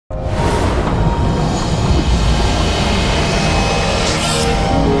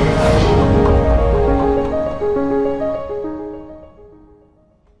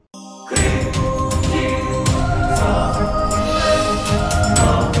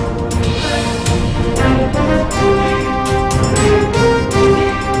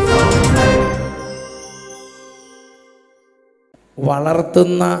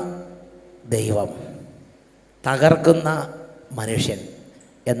വളർത്തുന്ന ദൈവം, തകർക്കുന്ന മനുഷ്യൻ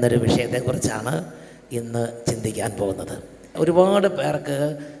എന്നൊരു വിഷയത്തെക്കുറിച്ചാണ് ഇന്ന് ചിന്തിക്കാൻ പോകുന്നത്. ഒരുപാട് പേർക്ക്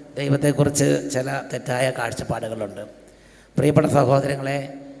ദൈവത്തെക്കുറിച്ച് ചില തെറ്റായ കാഴ്ചപ്പാടുകളുണ്ട്. പ്രിയപ്പെട്ട സഹോദരങ്ങളെ,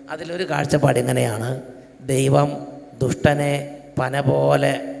 അതിലൊരു കാഴ്ചപ്പാട് ഇങ്ങനെയാണ്: ദൈവം ദുഷ്ടനെ പന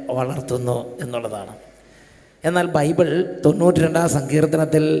പോലെ വളർത്തുന്നു എന്നുള്ളതാണ്. എന്നാൽ ബൈബിൾ 92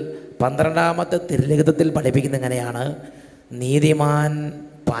 സങ്കീർത്തനത്തിൽ 12 തിരുലിഖിതത്തിൽ പഠിപ്പിക്കുന്ന എങ്ങനെയാണ്: നീതിമാൻ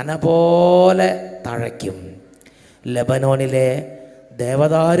പന പോലെ തഴയ്ക്കും, ലബനോനിലെ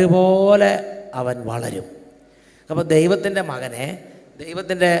ദേവദാരു പോലെ അവൻ വളരും. അപ്പോൾ ദൈവത്തിൻ്റെ മകനെ,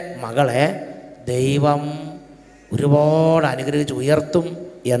 ദൈവത്തിൻ്റെ മകളെ ദൈവം ഒരുപാട് അനുഗ്രഹിച്ച് ഉയർത്തും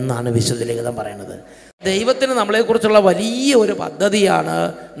എന്നാണ് വിശുദ്ധ ലിഖിതം പറയുന്നത്. ദൈവത്തിന് നമ്മളെക്കുറിച്ചുള്ള വലിയ ഒരു പദ്ധതിയാണ്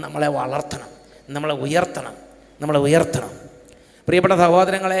നമ്മളെ വളർത്തണം, നമ്മളെ ഉയർത്തണം. പ്രിയപ്പെട്ട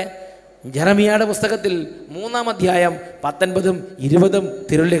സഹോദരങ്ങളെ, ജെറമിയായുടെ പുസ്തകത്തിൽ 3-ാം അധ്യായം 19-ഉം 20-ഉം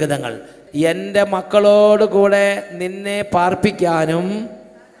തിരുലിഖിതങ്ങൾ: എൻ്റെ മക്കളോട് കൂടെ നിന്നെ പാർപ്പിക്കാനും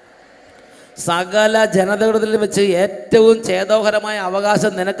സകല ജനതകളിൽ വെച്ച് ഏറ്റവും ഛേദോഹരമായ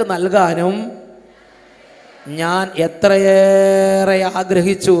അവകാശം നിനക്ക് നൽകാനും ഞാൻ എത്രയേറെ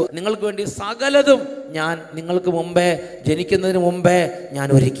ആഗ്രഹിച്ചു. നിങ്ങൾക്ക് വേണ്ടി സകലതും ഞാൻ നിങ്ങൾക്ക് മുമ്പേ, ജനിക്കുന്നതിന് മുമ്പേ ഞാൻ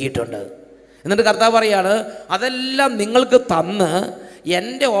ഒരുക്കിയിട്ടുണ്ട്. എന്നിട്ട് കർത്താവ് പറയാണ്, അതെല്ലാം നിങ്ങൾക്ക് തന്ന്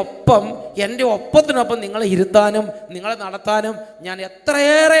എൻ്റെ ഒപ്പത്തിനൊപ്പം നിങ്ങളെ ഇരുത്താനും നിങ്ങളെ നടത്താനും ഞാൻ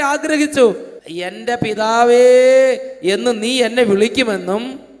എത്രയേറെ ആഗ്രഹിച്ചു. എൻ്റെ പിതാവേ എന്ന് നീ എന്നെ വിളിക്കുമെന്നും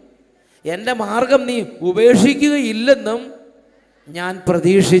എൻ്റെ മാർഗം നീ ഉപേക്ഷിക്കുകയില്ലെന്നും ഞാൻ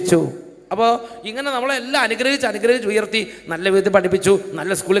പ്രതീക്ഷിച്ചു. അപ്പോൾ ഇങ്ങനെ നമ്മളെല്ലാം അനുഗ്രഹിച്ച് ഉയർത്തി, നല്ല വിധത്തിൽ പഠിപ്പിച്ചു,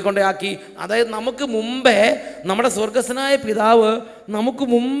 നല്ല സ്കൂളിൽ കൊണ്ടാക്കി. അതായത് നമുക്ക് മുമ്പേ നമ്മുടെ സ്വർഗസ്വനായ പിതാവ് നമുക്ക്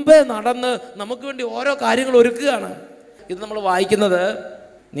മുമ്പേ നടന്ന് നമുക്ക് വേണ്ടി ഓരോ കാര്യങ്ങൾ ഒരുക്കുകയാണ്. ഇത് നമ്മൾ വായിക്കുന്നത്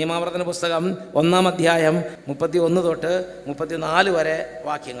നിയമാവർത്തന പുസ്തകം 1-ാം അധ്യായം 31 തൊട്ട് 34 വരെ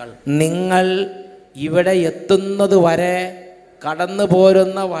വാക്യങ്ങൾ. നിങ്ങൾ ഇവിടെ എത്തുന്നത് വരെ കടന്നു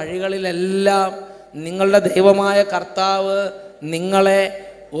പോരുന്ന വഴികളിലെല്ലാം നിങ്ങളുടെ ദൈവമായ കർത്താവ് നിങ്ങളെ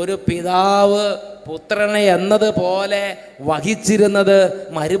ഒരു പിതാവ് പുത്രനെ എന്നതുപോലെ വഹിച്ചിരുന്നത്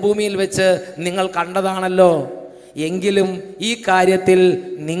മരുഭൂമിയിൽ വെച്ച് നിങ്ങൾ കണ്ടതാണല്ലോ. എങ്കിലും ഈ കാര്യത്തിൽ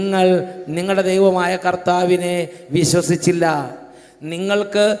നിങ്ങൾ നിങ്ങളുടെ ദൈവമായ കർത്താവിനെ വിശ്വസിച്ചില്ല.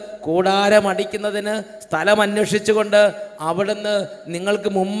 നിങ്ങൾക്ക് കൂടാരമടിക്കുന്നതിന് സ്ഥലം അന്വേഷിച്ചുകൊണ്ട് അവിടുന്ന് നിങ്ങൾക്ക്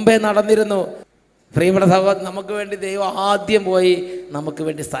മുമ്പേ നടന്നിരുന്നു. പ്രിയപ്പെട്ട സഹോദരൻ, നമുക്ക് വേണ്ടി ദൈവം ആദ്യം പോയി നമുക്ക്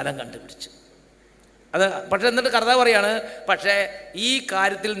വേണ്ടി സ്ഥലം കണ്ടുപിടിച്ചു. അത് പക്ഷെ എന്നിട്ട് കർത്താവ് പറയാണ്, പക്ഷേ ഈ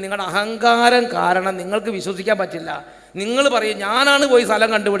കാര്യത്തിൽ നിങ്ങളുടെ അഹങ്കാരം കാരണം നിങ്ങൾക്ക് വിശ്വസിക്കാൻ പറ്റില്ല. നിങ്ങൾ പറയും, ഞാനാണ് പോയി സ്ഥലം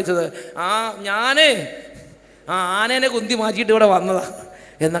കണ്ടുപിടിച്ചത്, ആനേനെ കുന്തി മാറ്റിയിട്ട് ഇവിടെ വന്നതാ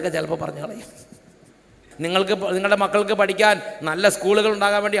എന്നൊക്കെ ചിലപ്പോൾ പറഞ്ഞു കളയും. നിങ്ങളുടെ മക്കൾക്ക് പഠിക്കാൻ നല്ല സ്കൂളുകൾ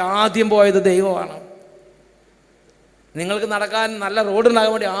ഉണ്ടാകാൻ വേണ്ടി ആദ്യം പോയത് ദൈവമാണ്. നിങ്ങൾക്ക് നടക്കാൻ നല്ല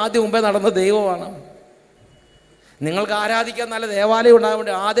റോഡുണ്ടാകാൻ വേണ്ടി ആദ്യം മുമ്പേ നടന്നത് ദൈവമാണ്. നിങ്ങൾക്ക് ആരാധിക്കാൻ നല്ല ദേവാലയം ഉണ്ടാകാൻ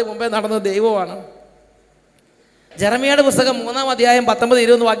വേണ്ടി ആദ്യം മുമ്പേ നടന്നത് ദൈവമാണ്. ജെറമിയായുടെ പുസ്തകം 3-ാം അധ്യായം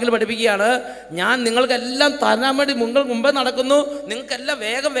 19-20 വാക്യങ്ങൾ പഠിപ്പിക്കുകയാണ്, ഞാൻ നിങ്ങൾക്കെല്ലാം തരാൻ വേണ്ടി മുമ്പേ നടക്കുന്നു, നിങ്ങൾക്കെല്ലാം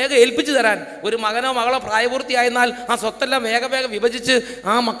വേഗം ഏൽപ്പിച്ചു തരാൻ. ഒരു മകനോ മകളോ പ്രായപൂർത്തിയായെന്നാൽ ആ സ്വത്തെല്ലാം വേഗം വിഭജിച്ച്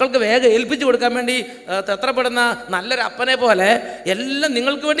ആ മക്കൾക്ക് വേഗം ഏൽപ്പിച്ചു കൊടുക്കാൻ വേണ്ടി തത്രപ്പെടുന്ന നല്ലൊരു അപ്പനെ പോലെ എല്ലാം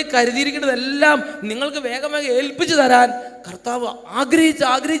നിങ്ങൾക്ക് വേണ്ടി കരുതിയിരിക്കുന്നതെല്ലാം നിങ്ങൾക്ക് വേഗം ഏൽപ്പിച്ചു തരാൻ കർത്താവ്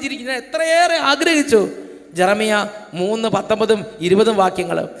ആഗ്രഹിച്ചിരിക്കുന്ന എത്രയേറെ ആഗ്രഹിച്ചു. ജെറമിയ 3:19-20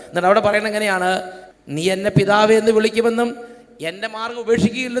 വാക്യങ്ങൾ. എന്നിട്ട് അവിടെ പറയുന്നത് എങ്ങനെയാണ്: നീ എന്നെ പിതാവേ എന്ന് വിളിക്കുമെന്നും എൻ്റെ മാർഗം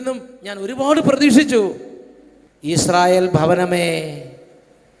ഉപേക്ഷിക്കുകയില്ലെന്നും ഞാൻ ഒരുപാട് പ്രതീക്ഷിച്ചു. ഇസ്രായേൽ ഭവനമേ,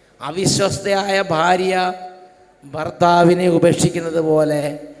 അവിശ്വസ്തയായ ഭാര്യ ഭർത്താവിനെ ഉപേക്ഷിക്കുന്നത് പോലെ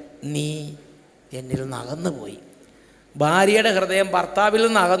നീ എന്നിൽ നിന്ന് അകന്നുപോയി. ഭാര്യയുടെ ഹൃദയം ഭർത്താവിൽ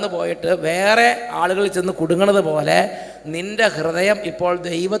നിന്ന് അകന്നു പോയിട്ട് വേറെ ആളുകളിൽ ചെന്ന് കുടുങ്ങണത് പോലെ നിൻ്റെ ഹൃദയം ഇപ്പോൾ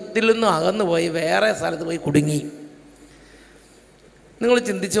ദൈവത്തിൽ നിന്ന് അകന്നുപോയി വേറെ സ്ഥലത്ത് പോയി കുടുങ്ങി. നിങ്ങൾ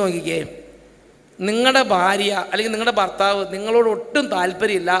ചിന്തിച്ച് നോക്കിക്കേ, നിങ്ങളുടെ ഭാര്യ അല്ലെങ്കിൽ നിങ്ങളുടെ ഭർത്താവ് നിങ്ങളോട് ഒട്ടും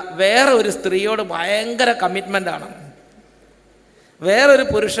താല്പര്യമില്ല, വേറെ ഒരു സ്ത്രീയോട് ഭയങ്കര കമ്മിറ്റ്മെൻ്റാണ്, വേറൊരു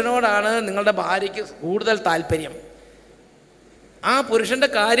പുരുഷനോടാണ് നിങ്ങളുടെ ഭാര്യയ്ക്ക് കൂടുതൽ താല്പര്യം. ആ പുരുഷൻ്റെ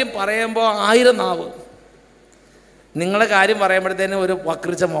കാര്യം പറയുമ്പോൾ 1000 നാവ്, നിങ്ങളുടെ കാര്യം പറയുമ്പോഴത്തേനും ഒരു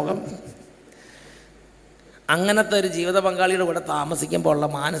വക്രിച്ച മുഖം. അങ്ങനത്തെ ഒരു ജീവിത പങ്കാളിയുടെ കൂടെ താമസിക്കുമ്പോൾ ഉള്ള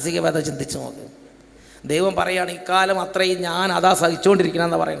മാനസിക വ്യത ചിന്തിച്ച് നോക്ക്. ദൈവം പറയുകയാണ്, ഇക്കാലം അത്രയും ഞാൻ അതാ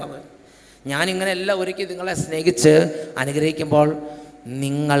സഹിച്ചുകൊണ്ടിരിക്കണമെന്നാണ് പറയുന്നത്. ഞാനിങ്ങനെ എല്ലാം ഒരുക്കി നിങ്ങളെ സ്നേഹിച്ച് അനുഗ്രഹിക്കുമ്പോൾ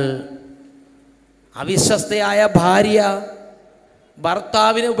നിങ്ങൾ അവിശ്വസ്തയായ ഭാര്യ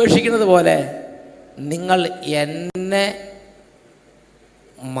ഭർത്താവിനെ ഉപേക്ഷിക്കുന്നത് പോലെ നിങ്ങൾ എന്നെ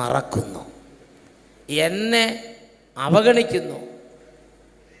മറക്കുന്നു, എന്നെ അവഗണിക്കുന്നു,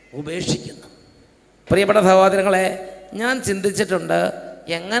 ഉപേക്ഷിക്കുന്നു. പ്രിയപ്പെട്ട സഹോദരങ്ങളെ, ഞാൻ ചിന്തിച്ചിട്ടുണ്ട്,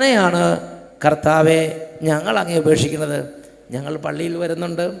 എങ്ങനെയാണ് കർത്താവെ ഞങ്ങൾ അങ്ങേ ഉപേക്ഷിക്കുന്നത്? ഞങ്ങൾ പള്ളിയിൽ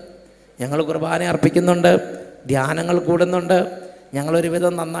വരുന്നുണ്ട്, ഞങ്ങൾ കുർബാന അർപ്പിക്കുന്നുണ്ട്, ധ്യാനങ്ങൾ കൂടുന്നുണ്ട്,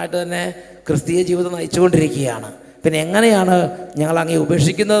 ഞങ്ങളൊരുവിധം നന്നായിട്ട് തന്നെ ക്രിസ്തീയ ജീവിതം നയിച്ചുകൊണ്ടിരിക്കുകയാണ്. പിന്നെ എങ്ങനെയാണ് ഞങ്ങൾ അങ്ങേ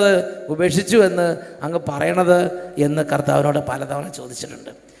ഉപേക്ഷിച്ചു എന്ന് അങ്ങ് പറയണത് എന്ന് കർത്താവിനോട് പലതവണ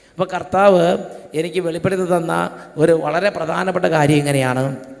ചോദിച്ചിട്ടുണ്ട്. അപ്പോൾ കർത്താവ് എനിക്ക് വെളിപ്പെടുത്തി തന്ന ഒരു വളരെ പ്രധാനപ്പെട്ട കാര്യം ഇങ്ങനെയാണ്: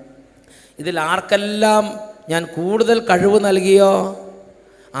 ഇതിൽ ആർക്കെല്ലാം ഞാൻ കൂടുതൽ കഴിവ് നൽകിയോ,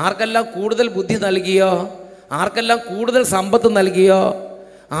 ആർക്കെല്ലാം കൂടുതൽ ബുദ്ധി നൽകിയോ, ആർക്കെല്ലാം കൂടുതൽ സമ്പത്ത് നൽകിയോ,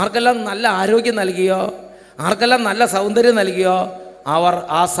 ആർക്കെല്ലാം നല്ല ആരോഗ്യം നൽകിയോ, ആർക്കെല്ലാം നല്ല സൗന്ദര്യം നൽകിയോ, അവർ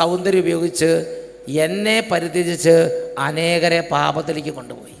ആ സൗന്ദര്യം ഉപയോഗിച്ച് എന്നെ പരിത്യജിച്ച് അനേകരെ പാപത്തിലേക്ക്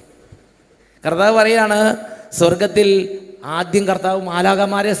കൊണ്ടുപോയി. കർത്താവ് പറയാണ്, സ്വർഗത്തിൽ ആദ്യം കർത്താവ്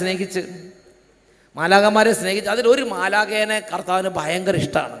മാലാഖമാരെ സ്നേഹിച്ച് അതിലൊരു മാലാഖേനെ കർത്താവിന് ഭയങ്കര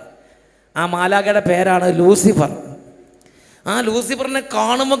ഇഷ്ടമാണ്. ആ മാലാഖയുടെ പേരാണ് ലൂസിഫർ. ആ ലൂസിഫറിനെ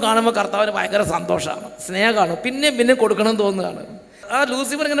കാണുമ്പോൾ കർത്താവിന് ഭയങ്കര സന്തോഷമാണ്, സ്നേഹമാണ്, പിന്നെ കൊടുക്കണമെന്ന് തോന്നുകയാണ്. ആ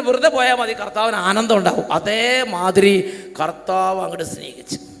ലൂസിഫർ ഇങ്ങനെ വെറുതെ പോയാൽ മതി, കർത്താവിന് ആനന്ദം ഉണ്ടാവും. അതേമാതിരി കർത്താവ് അങ്ങോട്ട്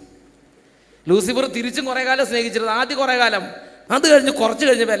സ്നേഹിച്ചു. ലൂസിഫർ തിരിച്ചും കുറേ കാലം സ്നേഹിച്ചിരുന്നു, ആദ്യം കുറേ കാലം. അത് കഴിഞ്ഞ് കുറച്ച്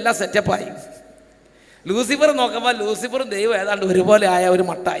കഴിഞ്ഞപ്പോൾ എല്ലാം സെറ്റപ്പായി. ലൂസിഫർ നോക്കുമ്പോൾ ലൂസിഫറും ദൈവം ഏതാണ്ട് ഒരുപോലെ ആയ ഒരു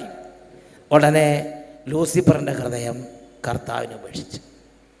മട്ടായി. ഉടനെ ലൂസിഫറിൻ്റെ ഹൃദയം കർത്താവിനെ ഉപേക്ഷിച്ചു.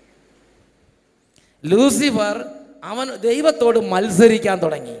 ലൂസിഫർ അവൻ ദൈവത്തോട് മത്സരിക്കാൻ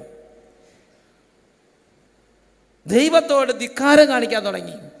തുടങ്ങി, ദൈവത്തോട് ധിക്കാരം കാണിക്കാൻ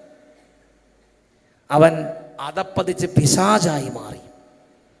തുടങ്ങി. അവൻ അധപ്പതിച്ച് പിശാചായി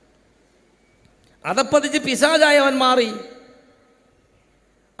മാറി.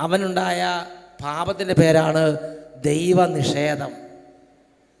 അവനുണ്ടായ പാപത്തിൻ്റെ പേരാണ് ദൈവനിഷേധം,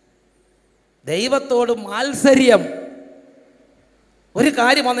 ദൈവത്തോട് മാത്സര്യം. ഒരു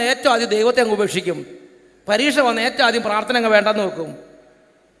കാര്യം വന്ന് ഏറ്റവും ആദ്യം ദൈവത്തെ അങ്ങ് ഉപേക്ഷിക്കും. പരീക്ഷ വന്ന് ഏറ്റവും ആദ്യം പ്രാർത്ഥന അങ്ങ് വേണ്ടെന്ന് വെക്കും,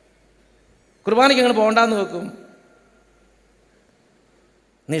 കുർബാനയ്ക്ക് അങ്ങ് പോകണ്ടെന്ന് വെക്കും.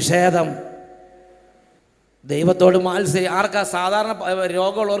 നിഷേധം, ദൈവത്തോട് മാത്സര്യം. ആർക്കാ? സാധാരണ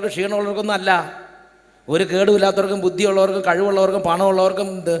രോഗമുള്ളവർക്ക്, ക്ഷീണമുള്ളവർക്കൊന്നും അല്ല. ഒരു കേടുമില്ലാത്തവർക്കും, ബുദ്ധിയുള്ളവർക്കും, കഴിവുള്ളവർക്കും, പണമുള്ളവർക്കും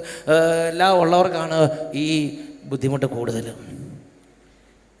എല്ലാം ഉള്ളവർക്കാണ് ഈ ബുദ്ധിമുട്ട് കൂടുതലും.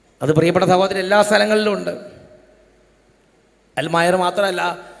 അത് പ്രിയപ്പെട്ട സഹോദരൻ എല്ലാ സ്ഥലങ്ങളിലും ഉണ്ട്. അൽമായർ മാത്രമല്ല,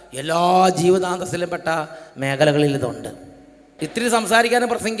 എല്ലാ ജീവിതാന്തസ്സിലും പെട്ട മേഖലകളിൽ ഇതുണ്ട്. ഇത്തിരി സംസാരിക്കാനും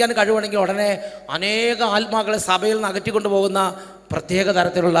പ്രസംഗിക്കാനും കഴിവുണ്ടെങ്കിൽ ഉടനെ അനേക ആത്മാക്കളെ സഭയിൽ നിന്ന് അകറ്റിക്കൊണ്ടു പോകുന്ന പ്രത്യേക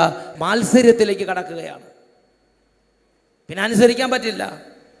തരത്തിലുള്ള മാത്സര്യത്തിലേക്ക് കടക്കുകയാണ്. പിന്നെ അനുസരിക്കാൻ പറ്റില്ല,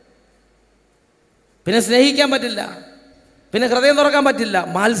 പിന്നെ സ്നേഹിക്കാൻ പറ്റില്ല, പിന്നെ ഹൃദയം തുറക്കാൻ പറ്റില്ല.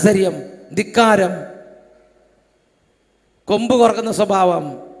 മാത്സര്യം, ധിക്കാരം, കൊമ്പ് കുറക്കുന്ന സ്വഭാവം,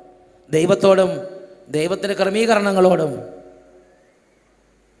 ദൈവത്തോടും ദൈവത്തിൻ്റെ ക്രമീകരണങ്ങളോടും.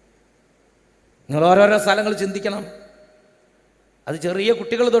 നിങ്ങൾ ഓരോരോ സ്ഥലങ്ങൾ ചിന്തിക്കണം. അത് ചെറിയ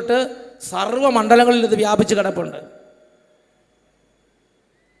കുട്ടികൾ തൊട്ട് സർവ്വമണ്ഡലങ്ങളിൽ ഇത് വ്യാപിച്ച് കിടപ്പുണ്ട്.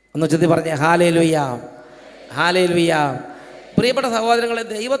 ഒന്ന് ചൊല്ലി പറഞ്ഞേ, ഹല്ലേലൂയ, ഹല്ലേലൂയ. പ്രിയപ്പെട്ട സഹോദരങ്ങളെ,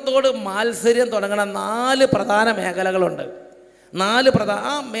 ദൈവത്തോട് മാത്സര്യം തുടങ്ങുന്ന 4 പ്രധാന മേഖലകളുണ്ട്. 4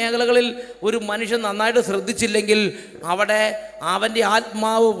 ആ മേഖലകളിൽ ഒരു മനുഷ്യൻ നന്നായിട്ട് ശ്രദ്ധിച്ചില്ലെങ്കിൽ അവിടെ അവൻ്റെ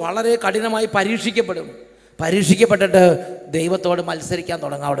ആത്മാവ് വളരെ കഠിനമായി പരീക്ഷിക്കപ്പെട്ടിട്ട് ദൈവത്തോട് മത്സരിക്കാൻ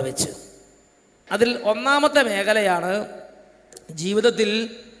തുടങ്ങും അവിടെ വെച്ച്. അതിൽ ഒന്നാമത്തെ മേഖലയാണ് ജീവിതത്തിൽ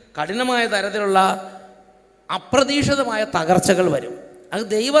കഠിനമായ തരത്തിലുള്ള അപ്രതീക്ഷിതമായ തകർച്ചകൾ വരും. അത്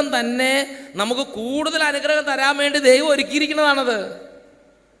ദൈവം തന്നെ നമുക്ക് കൂടുതൽ അനുഗ്രഹം തരാൻ വേണ്ടി ദൈവം ഒരുക്കിയിരിക്കുന്നതാണത്.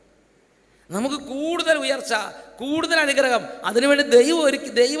 നമുക്ക് കൂടുതൽ ഉയർച്ച, കൂടുതൽ അനുഗ്രഹം അതിനുവേണ്ടി ദൈവം ഒരുക്കി.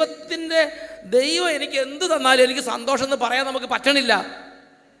 ദൈവം എനിക്ക് എന്ത് തന്നാലും എനിക്ക് സന്തോഷം എന്ന് പറയാൻ നമുക്ക് പറ്റണില്ല.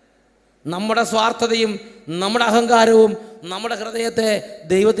 നമ്മുടെ സ്വാർത്ഥതയും നമ്മുടെ അഹങ്കാരവും നമ്മുടെ ഹൃദയത്തെ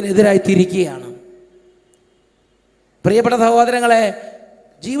ദൈവത്തിനെതിരായി തിരിക്കുകയാണ്. പ്രിയപ്പെട്ട സഹോദരങ്ങളെ,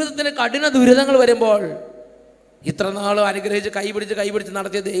 ജീവിതത്തിന് കഠിന ദുരിതങ്ങൾ വരുമ്പോൾ ഇത്ര നാളും അനുഗ്രഹിച്ച് കൈപിടിച്ച്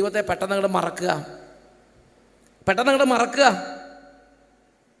നടത്തിയ ദൈവത്തെ പെട്ടെന്ന് അങ്ങോട്ട് മറക്കുക.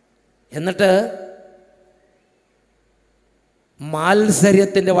 എന്നിട്ട്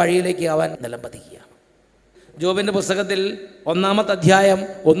മാത്സര്യത്തിൻ്റെ വഴിയിലേക്ക് അവൻ നിലംപതിക്കുകയാണ്. ജോബിൻ്റെ പുസ്തകത്തിൽ 1-ാമത്തെ അധ്യായം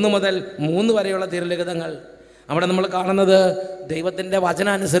 1 മുതൽ 3 വരെയുള്ള തിരുലിഖിതങ്ങൾ, അവിടെ നമ്മൾ കാണുന്നത് ദൈവത്തിൻ്റെ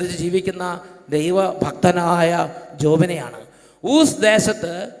വചനം അനുസരിച്ച് ജീവിക്കുന്ന ദൈവഭക്തനായ ജോബിനെയാണ്. ഊസ്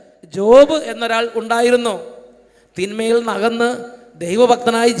ദേശത്ത് ജോബ് എന്നൊരാൾ ഉണ്ടായിരുന്നു. തിന്മയിൽ നകന്ന്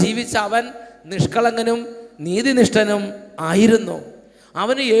ദൈവഭക്തനായി ജീവിച്ച അവൻ നിഷ്കളങ്കനും നീതിനിഷ്ഠനും ആയിരുന്നു.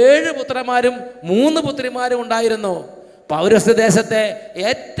 അവന് 7 പുത്രന്മാരും 3 പുത്രിമാരും ഉണ്ടായിരുന്നു. പൗരസ്ത്യദേശത്തെ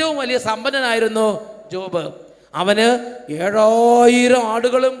ഏറ്റവും വലിയ സമ്പന്നനായിരുന്നു ജോബ്. അവന് 7000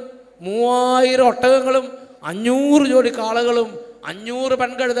 ആടുകളും 3000 ഒട്ടകങ്ങളും 500 ജോഡി കാളകളും 500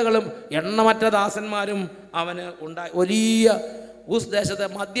 പെൺകഴുതകളും എണ്ണമറ്റ ദാസന്മാരും അവന് ഉണ്ടായി. വലിയ ഉസ് ദേശത്തെ,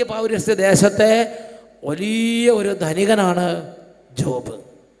 മധ്യപൗരസ്ത്യ ദേശത്തെ വലിയ ഒരു ധനികനാണ് ജോബ്.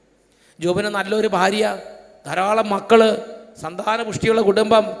 ജോബിന് നല്ലൊരു ഭാര്യ, ധാരാളം മക്കൾ, സന്താന പുഷ്ടിയുള്ള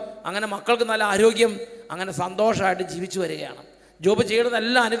കുടുംബം, അങ്ങനെ മക്കൾക്ക് നല്ല ആരോഗ്യം, അങ്ങനെ സന്തോഷമായിട്ട് ജീവിച്ചു വരികയാണ്. ജോബ്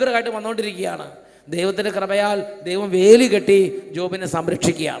ചെയ്യുന്നതെല്ലാം അനുഗ്രഹമായിട്ട് വന്നുകൊണ്ടിരിക്കുകയാണ്. ദൈവത്തിൻ്റെ കൃപയാൽ ദൈവം വേലി കെട്ടി ജോബിനെ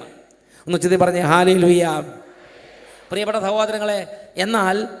സംരക്ഷിക്കുകയാണ്. ഒന്ന് ഉച്ചത്തിൽ പറഞ്ഞേ ഹല്ലേലൂയ. പ്രിയപ്പെട്ട സഹോദരങ്ങളെ,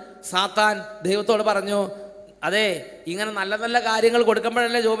 എന്നാൽ സാത്താൻ ദൈവത്തോട് പറഞ്ഞു, അതെ, ഇങ്ങനെ നല്ല നല്ല കാര്യങ്ങൾ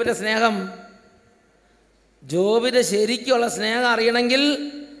കൊടുക്കുമ്പോഴല്ലേ ജോബിൻ്റെ സ്നേഹം. ജോബിന് ശരിക്കുള്ള സ്നേഹം അറിയണമെങ്കിൽ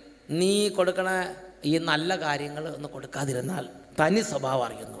നീ കൊടുക്കണ ഈ നല്ല കാര്യങ്ങൾ ഒന്ന് കൊടുക്കാതിരുന്നാൽ തനി സ്വഭാവം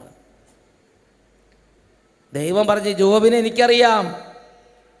അറിയുന്നു. ദൈവം പറഞ്ഞു, ജോബിനെ എനിക്കറിയാം,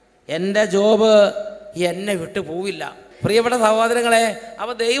 എൻ്റെ ജോബ് എന്നെ വിട്ടു പോവില്ല. പ്രിയപ്പെട്ട സഹോദരങ്ങളെ,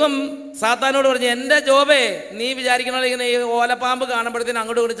 അപ്പോൾ ദൈവം സാത്താനോട് പറഞ്ഞു, എൻ്റെ ജോബേ, നീ വിചാരിക്കണ ഇങ്ങനെ ഈ ഓലപ്പാമ്പ് കാണുമ്പോഴത്തേനും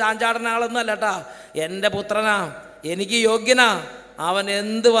അങ്ങോട്ട് കൊണ്ട് ചാഞ്ചാടുന്ന ആളൊന്നും അല്ലട്ടാ, എൻ്റെ പുത്രനാ, എനിക്ക് യോഗ്യനാ, അവൻ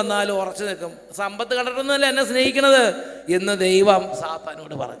എന്ത് വന്നാലും ഉറച്ചു നിൽക്കും, സമ്പത്ത് കണ്ടിട്ടൊന്നുമല്ല എന്നെ സ്നേഹിക്കണത് എന്ന് ദൈവം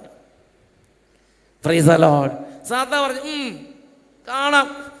സാത്താനോട് പറഞ്ഞു. Praise the Lord. സാത്താൻ പറഞ്ഞു, കാണാം,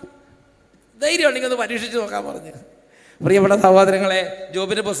 ധൈര്യം ഉണ്ടെങ്കിൽ ഒന്ന് പരീക്ഷിച്ച് നോക്കാൻ പറഞ്ഞു. പ്രിയപ്പെട്ട സഹോദരങ്ങളെ,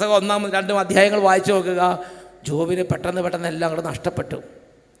 ജോബിൻ്റെ പുസ്തകം 1-2 അധ്യായങ്ങൾ വായിച്ചു നോക്കുക. ജോബിന് പെട്ടെന്ന് എല്ലാം കൂടെ നഷ്ടപ്പെട്ടു.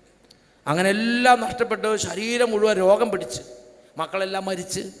 അങ്ങനെ എല്ലാം നഷ്ടപ്പെട്ടു. ശരീരം മുഴുവൻ രോഗം പിടിച്ച്, മക്കളെല്ലാം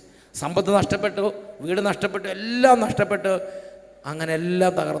മരിച്ച്, സമ്പത്ത് നഷ്ടപ്പെട്ടു, വീട് നഷ്ടപ്പെട്ടു, എല്ലാം നഷ്ടപ്പെട്ടു. അങ്ങനെ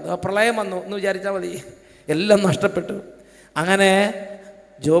എല്ലാം തകർന്നു. പ്രളയം വന്നു എന്ന് വിചാരിച്ചാൽ മതി, എല്ലാം നഷ്ടപ്പെട്ടു. അങ്ങനെ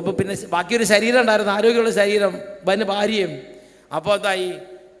ജോബ് പിന്നെ ബാക്കിയൊരു ശരീരം ഉണ്ടായിരുന്നു, ആരോഗ്യമുള്ള ശരീരം, അതിന് ഭാര്യയും. അപ്പോൾ എന്തായി,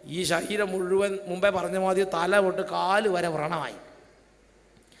 ഈ ശരീരം മുഴുവൻ മുമ്പേ പറഞ്ഞ മാതിരി തല തൊട്ട് കാല് വരെ വ്രണമായി.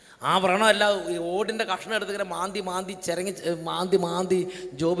 ആ വ്രണമല്ല, ഈ ഓടിൻ്റെ കഷ്ണം എടുത്തിങ്ങനെ മാന്തി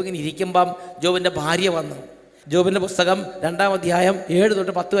ജോബിങ്ങനെ ഇരിക്കുമ്പം ജോബിൻ്റെ ഭാര്യ വന്നു. ജോബിൻ്റെ പുസ്തകം 2-ാം അധ്യായം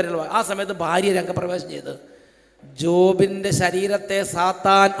 7-10 വരെയുള്ള ആ സമയത്ത് ഭാര്യ രംഗപ്രവേശം ചെയ്ത് ജോബിൻ്റെ ശരീരത്തെ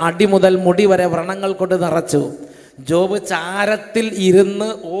സാത്താൻ അടി മുതൽ മുടി വരെ വ്രണങ്ങൾ കൊണ്ട് നിറച്ചു. ജോബ് ചാരത്തിൽ ഇരുന്ന്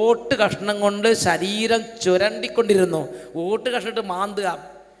ഓട്ട് കഷ്ണം കൊണ്ട് ശരീരം ചുരണ്ടിക്കൊണ്ടിരുന്നു. ഓട്ട് കഷ്ണിട്ട് മാന്തുക.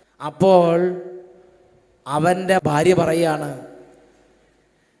 അപ്പോൾ അവൻ്റെ ഭാര്യ പറയാണ്,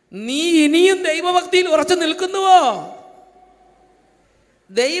 നീ ഇനിയും ദൈവഭക്തിയിൽ ഉറച്ചു നിൽക്കുന്നുവോ?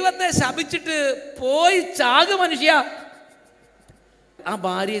 ദൈവത്തെ ശപിച്ചിട്ട് പോയി ചാകു മനുഷ്യ. ആ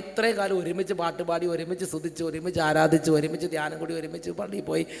ഭാര്യ ഇത്രയും കാലം ഒരുമിച്ച് പാട്ടുപാടി, ഒരുമിച്ച് സ്തുതിച്ച്, ഒരുമിച്ച് ആരാധിച്ച്, ഒരുമിച്ച് ധ്യാനം കൂടി, ഒരുമിച്ച് പള്ളിയിൽ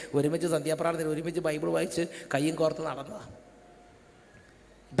പോയി, ഒരുമിച്ച് സന്ധ്യാപ്രാർത്ഥന, ഒരുമിച്ച് ബൈബിൾ വായിച്ച് കയ്യും കോർത്ത് നടന്നതാണ്.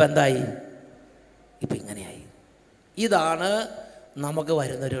 ഇപ്പം എന്തായി? ഇപ്പം ഇങ്ങനെയായി. ഇതാണ് നമുക്ക്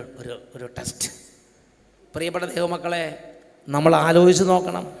വരുന്നൊരു ഒരു ടെസ്റ്റ്. പ്രിയപ്പെട്ട ദൈവമക്കളെ, നമ്മൾ ആലോചിച്ച്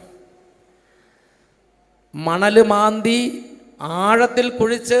നോക്കണം. മണൽ മാന്തി ആഴത്തിൽ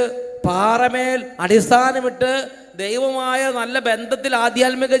കുഴിച്ച് പാറമേൽ അടിസ്ഥാനമിട്ട് ദൈവമായ നല്ല ബന്ധത്തിൽ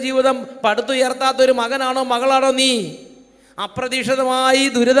ആധ്യാത്മിക ജീവിതം പടുത്തുയർത്താത്തൊരു മകനാണോ മകളാണോ നീ? അപ്രതീക്ഷിതമായി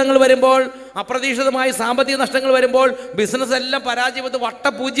ദുരിതങ്ങൾ വരുമ്പോൾ, അപ്രതീക്ഷിതമായി സാമ്പത്തിക നഷ്ടങ്ങൾ വരുമ്പോൾ, ബിസിനസ് എല്ലാം പരാജയപ്പെട്ട്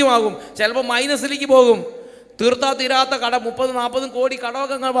വട്ടപൂജ്യമാകും, ചിലപ്പോൾ മൈനസിലേക്ക് പോകും. തീരാത്ത കട 30-40 കോടി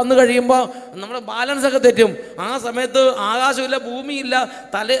കടമൊക്കെ വന്നു കഴിയുമ്പോൾ നമ്മുടെ ബാലൻസൊക്കെ തെറ്റും. ആ സമയത്ത് ആകാശമില്ല, ഭൂമിയില്ല,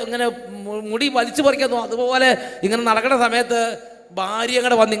 ഇങ്ങനെ മുടി വലിച്ചു പറിക്കാൻ തോന്നും. അതുപോലെ ഇങ്ങനെ നടക്കുന്ന സമയത്ത് ഭാര്യ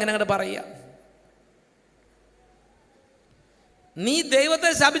അങ്ങോട്ട് വന്ന് ഇങ്ങനെ പറയുക, നീ ദൈവത്തെ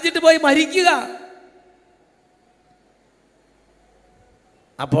ശപിച്ചിട്ട് പോയി മരിക്കുക.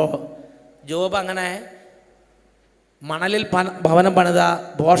 അപ്പോൾ ജോബ് അങ്ങനെ മണലിൽ ഭവനം പണിത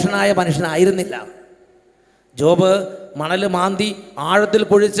ഭോഷനായ മനുഷ്യനായിരുന്നില്ല. ജോബ് മണൽ മാന്തി ആഴത്തിൽ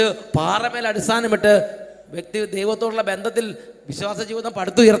കുഴിച്ച് പാറമേൽ അടിസ്ഥാനമിട്ട് ദൈവത്തോടുള്ള ബന്ധത്തിൽ വിശ്വാസ ജീവിതം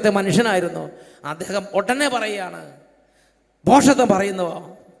പടുത്തുയർത്തിയ മനുഷ്യനായിരുന്നു. അദ്ദേഹം ഉടനെ പറയുകയാണ്, ഭോഷത്വം പറയുന്നുവോ?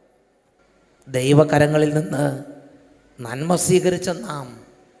 ദൈവകരങ്ങളിൽ നിന്ന് നന്മ സ്വീകരിച്ച നാം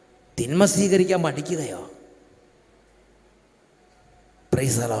തിന്മ സ്വീകരിക്കാൻ മടിക്കുകയോ?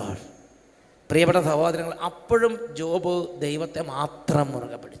 Price the Lord. പ്രിയപ്പെട്ട സഹോദരങ്ങൾ, അപ്പോഴും ജോബ് ദൈവത്തെ മാത്രം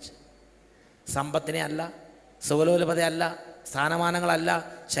മുറുകെ പിടിച്ച്, സമ്പത്തിനെ അല്ല, സുഖലോലഭതയല്ല, സ്ഥാനമാനങ്ങളല്ല,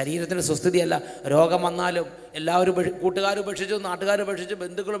 ശരീരത്തിൻ്റെ സുസ്ഥിതിയല്ല. രോഗം വന്നാലും എല്ലാവരും കൂട്ടുകാരും ഉപേക്ഷിച്ചു, നാട്ടുകാരും ഉപേക്ഷിച്ചു,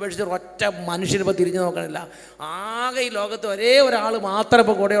 ബന്ധുക്കൾ ഉപേക്ഷിച്ചു, ഒറ്റ മനുഷ്യനിപ്പോൾ തിരിഞ്ഞു നോക്കണില്ല. ആകെ ഈ ലോകത്ത് ഒരേ ഒരാൾ മാത്രം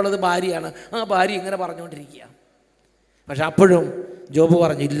ഇപ്പോൾ കൂടെയുള്ളത് ഭാര്യയാണ്. ആ ഭാര്യ ഇങ്ങനെ പറഞ്ഞുകൊണ്ടിരിക്കുക. പക്ഷെ അപ്പോഴും ജോബ്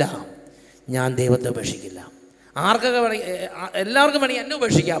പറഞ്ഞില്ല, ഞാൻ ദൈവത്തെ ഉപേക്ഷിക്കില്ല. ആർക്കൊക്കെ വേണമെങ്കിൽ, എല്ലാവർക്കും വേണമെങ്കിൽ എന്നെ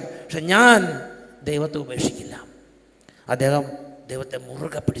ഉപേക്ഷിക്കാം, പക്ഷെ ഞാൻ ദൈവത്തെ ഉപേക്ഷിക്കില്ല. അദ്ദേഹം ദൈവത്തെ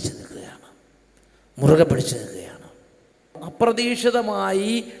മുറുകെ പിടിച്ച് നിൽക്കുകയാണ്.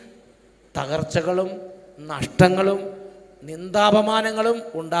 അപ്രതീക്ഷിതമായി തകർച്ചകളും നഷ്ടങ്ങളും നിന്ദാപമാനങ്ങളും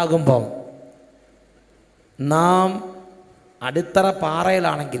ഉണ്ടാകുമ്പം നാം അടിത്തറ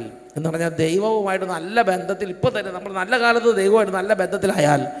പാറയിലാണെങ്കിൽ, എന്ന് പറഞ്ഞാൽ ദൈവവുമായിട്ട് നല്ല ബന്ധത്തിൽ ഇപ്പോൾ തന്നെ നമ്മൾ നല്ല കാലത്ത് ദൈവമായിട്ട് നല്ല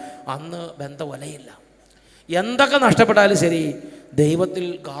ബന്ധത്തിലായാൽ അന്ന് ബന്ധം ഒലയില്ല. എന്തൊക്കെ നഷ്ടപ്പെട്ടാലും ശരി, ദൈവത്തിൽ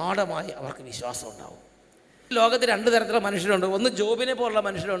ഗാഢമായി അവർക്ക് വിശ്വാസം ഉണ്ടാവും. ലോകത്തിൽ 2 തരത്തിലുള്ള മനുഷ്യരുണ്ട്. ഒന്ന് ജോബിനെ പോലുള്ള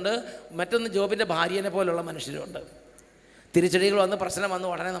മനുഷ്യരുണ്ട്, മറ്റൊന്ന് ജോബിൻ്റെ ഭാര്യനെ പോലുള്ള മനുഷ്യരുണ്ട്. തിരിച്ചടികൾ വന്ന് പ്രശ്നം വന്ന്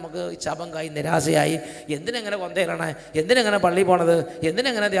ഉടനെ നമുക്ക് ചപങ്കായി നിരാശയായി, എന്തിനെങ്ങനെ കൊന്തയിലാണ്, എന്തിനെങ്ങനെ പള്ളിയിൽ പോണത്,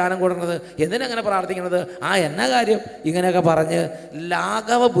 എന്തിനെങ്ങനെ ധ്യാനം കൂടുന്നത്, എന്തിനെങ്ങനെ പ്രാർത്ഥിക്കുന്നത്, എന്നാ കാര്യം, ഇങ്ങനെയൊക്കെ പറഞ്ഞ്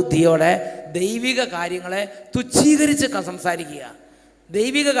ലാഘവ ബുദ്ധിയോടെ ദൈവിക കാര്യങ്ങളെ തുച്ഛീകരിച്ച് സംസാരിക്കുക,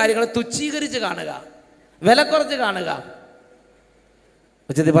 ദൈവിക കാര്യങ്ങളെ തുച്ഛീകരിച്ച് കാണുക, വില കുറച്ച് കാണുക.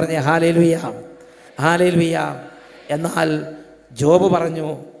 ഉച്ചത്തിൽ പറഞ്ഞേ ഹല്ലേലൂയ, ഹല്ലേലൂയ. എന്നാൽ ജോബ് പറഞ്ഞു,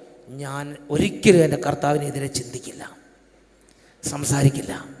 ഞാൻ ഒരിക്കലും എൻ്റെ കർത്താവിനെതിരെ ചിന്തിക്കില്ല,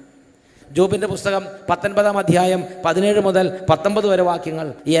 സംസാരിക്കില്ല. ജോബിൻ്റെ പുസ്തകം 19-ാം അധ്യായം 17 മുതൽ 19 വരെ വാക്യങ്ങൾ.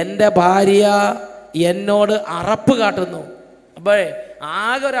 എൻ്റെ ഭാര്യ എന്നോട് അറപ്പ് കാട്ടുന്നു. അപ്പോഴേ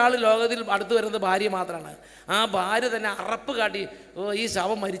ആകെ ഒരാൾ ലോകത്തിൽ അടുത്ത് വരുന്നത് ഭാര്യ മാത്രമാണ്. ആ ഭാര്യ തന്നെ അറപ്പ് കാട്ടി, ഈ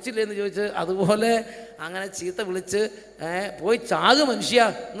ശവം മരിച്ചില്ലേ എന്ന് ചോദിച്ച്, അതുപോലെ അങ്ങനെ ചീത്ത വിളിച്ച്, പോയി ചാകു മനുഷ്യ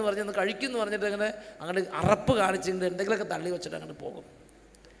എന്ന് പറഞ്ഞ് കഴിക്കുമെന്ന് പറഞ്ഞിട്ട് അങ്ങനെ അറപ്പ് കാണിച്ചിട്ട് എന്തെങ്കിലുമൊക്കെ തള്ളി വെച്ചിട്ട് അങ്ങോട്ട് പോകും.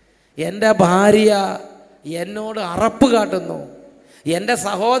 എൻ്റെ ഭാര്യ എന്നോട് അറപ്പ് കാട്ടുന്നു, എൻ്റെ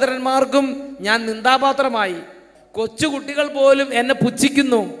സഹോദരന്മാർക്കും ഞാൻ നിന്ദാപാത്രമായി, കൊച്ചുകുട്ടികൾ പോലും എന്നെ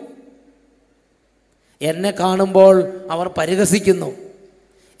പുച്ഛിക്കുന്നു, എന്നെ കാണുമ്പോൾ അവർ പരിഹസിക്കുന്നു,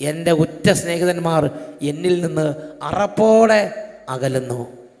 എൻ്റെ ഉറ്റ സ്നേഹിതന്മാർ എന്നിൽ നിന്ന് അറപ്പോടെ അകലുന്നു,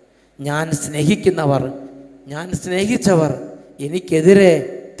 ഞാൻ സ്നേഹിച്ചവർ എനിക്കെതിരെ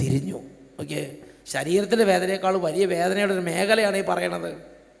തിരിഞ്ഞു. ഓക്കെ, ശരീരത്തിൻ്റെ വേദനയേക്കാൾ വലിയ വേദനയുടെ ഒരു മേഖലയാണ് ഈ പറയണത്,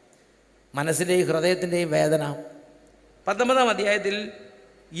 മനസ്സിൻ്റെയും ഹൃദയത്തിൻ്റെയും വേദന. 19-ാം അധ്യായത്തിൽ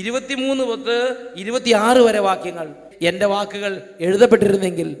 23 തൊട്ട് 26 വരെ വാക്യങ്ങൾ. എൻ്റെ വാക്കുകൾ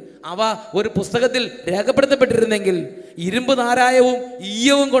എഴുതപ്പെട്ടിരുന്നെങ്കിൽ, അവ ഒരു പുസ്തകത്തിൽ രേഖപ്പെടുത്തപ്പെട്ടിരുന്നെങ്കിൽ, ഇരുമ്പ് നാരായവും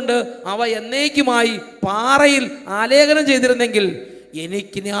ഈയവും കൊണ്ട് അവ എന്നേക്കുമായി പാറയിൽ ആലേഖനം ചെയ്തിരുന്നെങ്കിൽ,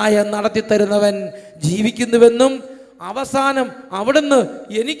 എനിക്ക് ന്യായം നടത്തിത്തരുന്നവൻ ജീവിക്കുന്നുവെന്നും അവസാനം അവിടുന്ന്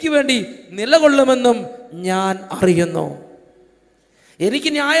എനിക്ക് വേണ്ടി നിലകൊള്ളുമെന്നും ഞാൻ അറിയുന്നു. എനിക്ക്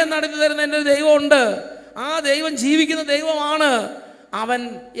ന്യായം നടത്തി തരുന്ന എൻ്റെ ദൈവമുണ്ട്. ആ ദൈവം ജീവിക്കുന്ന ദൈവമാണ്. അവൻ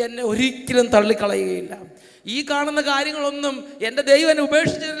എന്നെ ഒരിക്കലും തള്ളിക്കളയുകയില്ല. ഈ കാണുന്ന കാര്യങ്ങളൊന്നും എൻ്റെ ദൈവം എന്നെ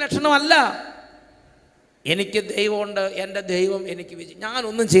ഉപേക്ഷിച്ചതിൻ്റെ ലക്ഷണമല്ല. എനിക്ക് ദൈവമുണ്ട്, എൻ്റെ ദൈവം എനിക്ക്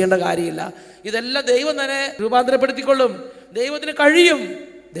ഞാനൊന്നും ചെയ്യേണ്ട കാര്യമില്ല. ഇതെല്ലാം ദൈവം തന്നെ രൂപാന്തരപ്പെടുത്തിക്കൊള്ളും. ദൈവത്തിന് കഴിയും.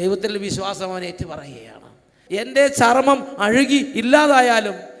 ദൈവത്തിൽ വിശ്വാസം അവൻ ഏറ്റു പറയുകയാണ്. എൻ്റെ ചർമ്മം അഴുകി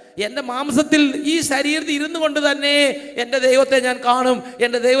ഇല്ലാതായാലും, എൻ്റെ മാംസത്തിൽ ഈ ശരീരത്തിൽ ഇരുന്നു കൊണ്ട് തന്നെ എൻ്റെ ദൈവത്തെ ഞാൻ കാണും,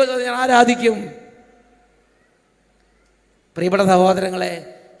 എൻ്റെ ദൈവത്തെ ഞാൻ ആരാധിക്കും. പ്രിയപ്പെട്ട സഹോദരങ്ങളെ,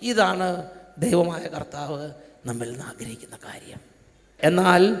 ഇതാണ് ദൈവമായ കർത്താവ് നമ്മിൽ നിന്ന് ആഗ്രഹിക്കുന്ന കാര്യം.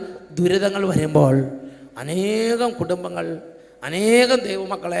 എന്നാൽ ദുരിതങ്ങൾ വരുമ്പോൾ അനേകം കുടുംബങ്ങൾ, അനേകം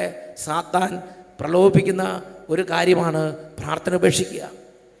ദൈവമക്കളെ സാത്താൻ പ്രലോഭിപ്പിക്കുന്ന ഒരു കാര്യമാണ് പ്രാർത്ഥന ഉപേക്ഷിക്കുക,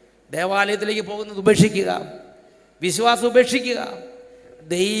 ദേവാലയത്തിലേക്ക് പോകുന്നത് ഉപേക്ഷിക്കുക, വിശ്വാസം ഉപേക്ഷിക്കുക.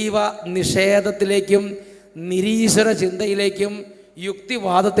 ദൈവ നിഷേധത്തിലേക്കും നിരീശ്വര ചിന്തയിലേക്കും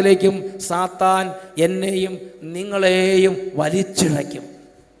യുക്തിവാദത്തിലേക്കും സാത്താൻ എന്നെയും നിങ്ങളെയും വലിച്ചിഴയ്ക്കും.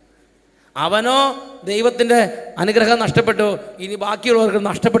 അവനോ ദൈവത്തിൻ്റെ അനുഗ്രഹം നഷ്ടപ്പെട്ടു, ഇനി ബാക്കിയുള്ളവർക്ക്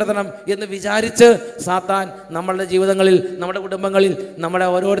നഷ്ടപ്പെടുത്തണം എന്ന് വിചാരിച്ച് സാത്താൻ നമ്മളുടെ ജീവിതങ്ങളിൽ, നമ്മുടെ കുടുംബങ്ങളിൽ, നമ്മുടെ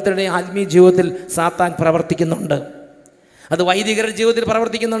ഓരോരുത്തരുടെയും ആത്മീയ ജീവിതത്തിൽ സാത്താൻ പ്രവർത്തിക്കുന്നുണ്ട്. അത് വൈദികരുടെ ജീവിതത്തിൽ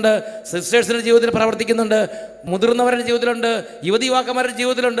പ്രവർത്തിക്കുന്നുണ്ട്, സിസ്റ്റേഴ്സിൻ്റെ ജീവിതത്തിൽ പ്രവർത്തിക്കുന്നുണ്ട്, മുതിർന്നവരുടെ ജീവിതത്തിലുണ്ട്, യുവതിവാക്കന്മാരുടെ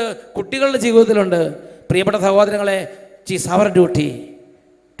ജീവിതത്തിലുണ്ട്, കുട്ടികളുടെ ജീവിതത്തിലുണ്ട്. പ്രിയപ്പെട്ട സഹോദരങ്ങളെ, it is our duty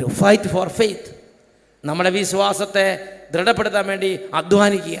to fight for faith. നമ്മുടെ വിശ്വാസത്തെ ദൃഢപ്പെടുത്താൻ വേണ്ടി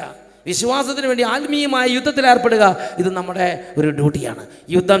അധ്വാനിക്കുക, വിശ്വാസത്തിന് വേണ്ടി ആത്മീയമായ യുദ്ധത്തിൽ ഏർപ്പെടുക. ഇത് നമ്മുടെ ഒരു ഡ്യൂട്ടിയാണ്.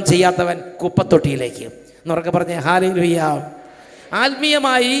 യുദ്ധം ചെയ്യാത്തവൻ കുപ്പത്തൊട്ടിയിലേക്ക്. എന്നുറക്കെ പറഞ്ഞേ ഹല്ലേലൂയ.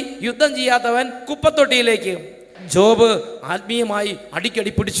 ആത്മീയമായി യുദ്ധം ചെയ്യാത്തവൻ കുപ്പത്തൊട്ടിയിലേക്ക്. ജോബ് ആത്മീയമായി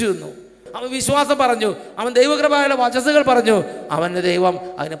അടിക്കടി പിടിച്ചു നിന്നു. അവൻ വിശ്വാസം പറഞ്ഞു, അവൻ ദൈവകൃപയുടെ വചസ്സുകൾ പറഞ്ഞു, അവന് ദൈവം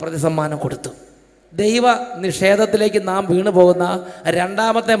അതിന് പ്രതിസമ്മാനം കൊടുത്തു. ദൈവ നിഷേധത്തിലേക്ക് നാം വീണു പോകുന്ന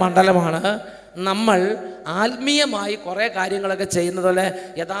രണ്ടാമത്തെ മണ്ഡലമാണ് നമ്മൾ ആത്മീയമായി കുറേ കാര്യങ്ങളൊക്കെ ചെയ്യുന്നത് പോലെ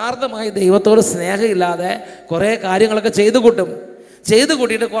യഥാർത്ഥമായി ദൈവത്തോട് സ്നേഹമില്ലാതെ കുറേ കാര്യങ്ങളൊക്കെ ചെയ്തു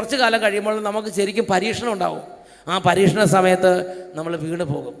കൂട്ടിയിട്ട് കുറച്ച് കാലം കഴിയുമ്പോൾ നമുക്ക് ശരിക്കും പരീക്ഷണം ഉണ്ടാവും. ആ പരീക്ഷണ സമയത്ത് നമ്മൾ വീണ്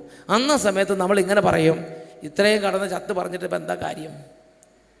പോകും. അന്ന സമയത്ത് നമ്മൾ ഇങ്ങനെ പറയും, ഇത്രയും കടന്ന് ചത്ത് പറഞ്ഞിട്ട് ഇപ്പം എന്താ കാര്യം?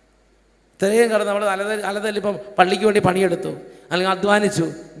 ഇത്രയും കടന്ന് നമ്മൾ അലതല്ലിപ്പം പള്ളിക്ക് വേണ്ടി പണിയെടുത്തു, അല്ലെങ്കിൽ അധ്വാനിച്ചു,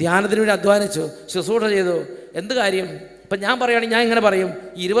 ധ്യാനത്തിന് വേണ്ടി അധ്വാനിച്ചു, ശുശ്രൂഷ ചെയ്തു, എന്ത് കാര്യം? ഇപ്പം ഞാൻ പറയുകയാണെങ്കിൽ ഞാൻ ഇങ്ങനെ പറയും,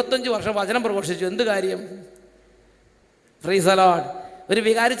 25 വർഷം വചനം പ്രഘോഷിച്ചു, എന്ത് കാര്യം? Praise the Lord. ഒരു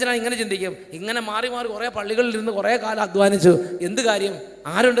വികാരിച്ചനാണ് ഇങ്ങനെ ചിന്തിക്കും, ഇങ്ങനെ മാറി മാറി കുറേ പള്ളികളിൽ ഇരുന്ന് കുറേ കാലം അധ്വാനിച്ചു, എന്ത് കാര്യം?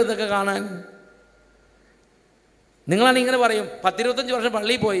 ആരുണ്ട് ഇതൊക്കെ കാണാൻ? നിങ്ങളാണ് ഇങ്ങനെ പറയും, 10-25 വർഷം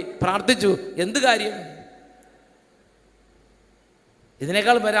പള്ളിയിൽ പോയി പ്രാർത്ഥിച്ചു, എന്ത് കാര്യം?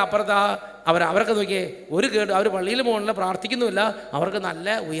 ഇതിനേക്കാൾ വരെ അപ്പുറത്ത് അവരൊക്കെ നോക്കിയേ, ഒരു കേട്, അവർ പള്ളിയിൽ പോകണില്ല, പ്രാർത്ഥിക്കുന്നുമില്ല, അവർക്ക് നല്ല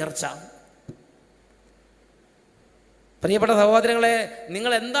ഉയർച്ച. പ്രിയപ്പെട്ട സഹോദരങ്ങളെ,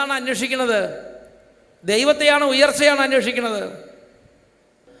 നിങ്ങൾ എന്താണ് അന്വേഷിക്കുന്നത്? ദൈവത്തെയാണോ ഉയർച്ചയാണോ അന്വേഷിക്കുന്നത്?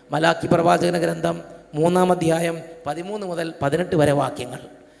 മലാക്കി പ്രവാചകന ഗ്രന്ഥം 3-ാം അധ്യായം 13 മുതൽ 18 വരെ വാക്യങ്ങൾ.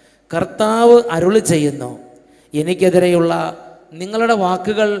 കർത്താവ് അരുളി ചെയ്യുന്നു, എനിക്കെതിരെയുള്ള നിങ്ങളുടെ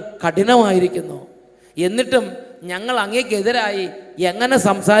വാക്കുകൾ കഠിനമായിരിക്കുന്നു, എന്നിട്ടും ഞങ്ങൾ അങ്ങേക്കെതിരായി എങ്ങനെ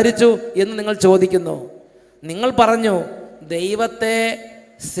സംസാരിച്ചു എന്ന് നിങ്ങൾ ചോദിക്കുന്നു. നിങ്ങൾ പറഞ്ഞു, ദൈവത്തെ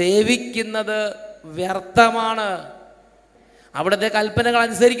സേവിക്കുന്നത് വ്യർത്ഥമാണ്. അവിടുത്തെ കൽപ്പനകൾ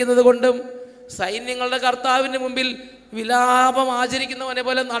അനുസരിക്കുന്നത് കൊണ്ടും സൈന്യങ്ങളുടെ കർത്താവിൻ്റെ മുമ്പിൽ വിലാപം ആചരിക്കുന്നവനെ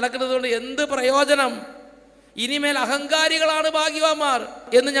പോലെ നടക്കുന്നത് കൊണ്ട് എന്ത് പ്രയോജനം? ഇനിമേൽ അഹങ്കാരികളാണ് ഭാഗ്യവാന്മാർ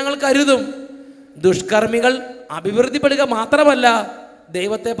എന്ന് ഞങ്ങൾ കരുതും. ദുഷ്കർമ്മികൾ അഭിവൃദ്ധിപ്പെടുക മാത്രമല്ല,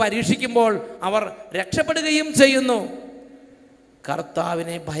 ദൈവത്തെ പരീക്ഷിക്കുമ്പോൾ അവർ രക്ഷപ്പെടുകയും ചെയ്യുന്നു.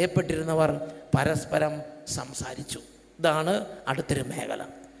 കർത്താവിനെ ഭയപ്പെട്ടിരുന്നവർ പരസ്പരം സംസാരിച്ചു. ഇതാണ് അടുത്തൊരു മേഖല.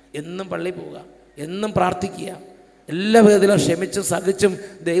 എന്നും പള്ളിയിൽ പോവുക, എന്നും പ്രാർത്ഥിക്കുക, എല്ലാ വിധത്തിലും ക്ഷമിച്ചും സഹിച്ചും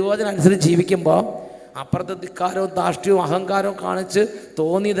ദൈവവചനം അനുസരിച്ച് ജീവിക്കുമ്പോൾ അപ്പുറത്തെ ധിക്കാരവും ധാർഷ്ട്യവും അഹങ്കാരവും കാണിച്ച്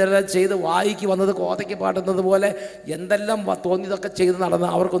തോന്നിയതെല്ലാം ചെയ്ത് വായിക്ക് വന്നത് കോതയ്ക്ക് പാടുന്നത് പോലെ എന്തെല്ലാം തോന്നിയതൊക്കെ ചെയ്ത് നടന്ന്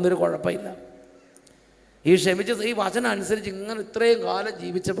അവർക്കൊന്നൊരു കുഴപ്പമില്ല. ഈ ക്ഷമിച്ച് ഈ വചനം അനുസരിച്ച് ഇങ്ങനെ ഇത്രയും കാലം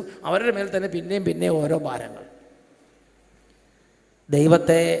ജീവിച്ചപ്പോൾ അവരുടെ മേൽ തന്നെ പിന്നെയും ഓരോ ഭാരങ്ങൾ.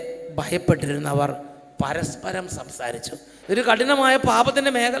 ദൈവത്തെ ഭയപ്പെട്ടിരുന്നവർ പരസ്പരം സംസാരിച്ചു. ഇതൊരു കഠിനമായ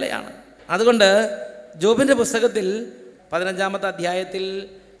പാപത്തിൻ്റെ മേഖലയാണ്. അതുകൊണ്ട് ജോബിൻ്റെ പുസ്തകത്തിൽ 15-ാമത്തെ അധ്യായത്തിൽ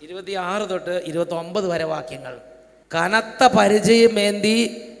 26 തൊട്ട് 29 വരെ വാക്യങ്ങൾ. കനത്ത പരിചയമേന്തി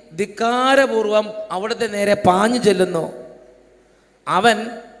ധിക്കാരപൂർവം അവിടുത്തെ നേരെ പാഞ്ഞു ചെല്ലുന്നു. അവൻ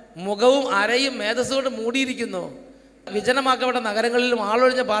മുഖവും അരയും മേധസ്സുകൊണ്ട് മൂടിയിരിക്കുന്നു. വിജനമാക്കപ്പെട്ട നഗരങ്ങളിലും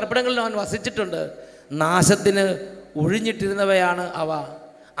ആളൊഴിഞ്ഞ പാർപ്പിടങ്ങളിലും അവൻ വസിച്ചിട്ടുണ്ട്. നാശത്തിന് ഒഴിഞ്ഞിട്ടിരുന്നവയാണ് അവ.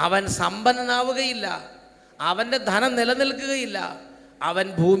 അവൻ സമ്പന്നനാവുകയില്ല, അവൻ്റെ ധനം നിലനിൽക്കുകയില്ല, അവൻ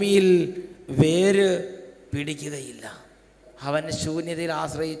ഭൂമിയിൽ വേര് പിടിക്കുകയില്ല. അവൻ ശൂന്യതയിൽ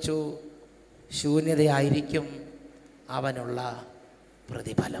ആശ്രയിച്ചു, ശൂന്യതയായിരിക്കും അവനുള്ള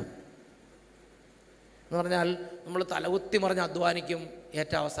പ്രതിഫലം. എന്ന് പറഞ്ഞാൽ നമ്മൾ തലകുത്തി മറിഞ്ഞ് അധ്വാനിക്കും,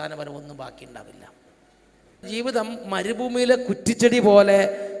 ഏറ്റവും അവസാനം അവന് ഒന്നും ബാക്കി ഉണ്ടാവില്ല. ജീവിതം മരുഭൂമിയിലെ കുറ്റിച്ചെടി പോലെ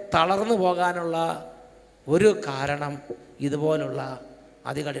തളർന്നു പോകാനുള്ള ഒരു കാരണം ഇതുപോലുള്ള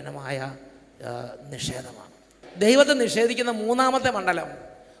അതികഠിനമായ നിഷേധമാണ്. ദൈവത്തെ നിഷേധിക്കുന്ന 3-ാമത്തെ മണ്ഡലം.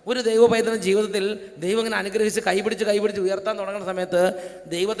 ഒരു ദൈവ പൈതൃക ജീവിതത്തിൽ ദൈവം ഇങ്ങനെ അനുഗ്രഹിച്ച് കൈപിടിച്ച് ഉയർത്താൻ തുടങ്ങുന്ന സമയത്ത്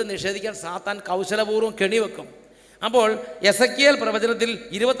ദൈവത്തെ നിഷേധിക്കാൻ സാത്താൻ കൗശലപൂർവ്വം കെണിവെക്കും. അപ്പോൾ എസെക്കിയേൽ പ്രവചനത്തിൽ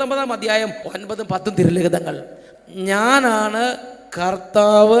 29-ാം അധ്യായം 9-10 തിരുലിഖിതങ്ങൾ, ഞാനാണ്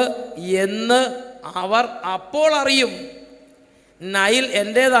കർത്താവ് എന്ന് അവർ അപ്പോൾ അറിയും. നൈൽ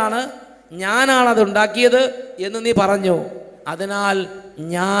എൻ്റേതാണ്, ഞാനാണത് ഉണ്ടാക്കിയത് എന്ന് നീ പറഞ്ഞു. അതിനാൽ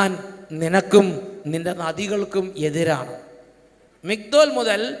ഞാൻ നിനക്കും നിന്റെ നദികൾക്കും എതിരാണ്. മിഗ്ദോൽ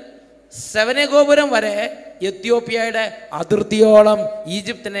മുതൽ സെവനഗോപുരം വരെ എത്യോപ്യയുടെ അതിർത്തിയോളം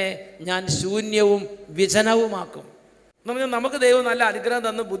ഈജിപ്തിനെ ഞാൻ ശൂന്യവും വിജനവുമാക്കും. നമുക്ക് ദൈവം നല്ല അനുഗ്രഹം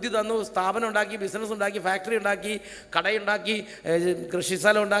തന്നു, ബുദ്ധി തന്നു, സ്ഥാപനം ഉണ്ടാക്കി, ബിസിനസ് ഉണ്ടാക്കി, ഫാക്ടറി ഉണ്ടാക്കി, കടയുണ്ടാക്കി,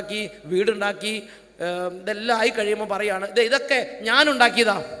 കൃഷിസ്ഥലം ഉണ്ടാക്കി, വീടുണ്ടാക്കി, ഇതെല്ലാം ആയി കഴിയുമ്പോൾ പറയുകയാണ്, ഇതൊക്കെ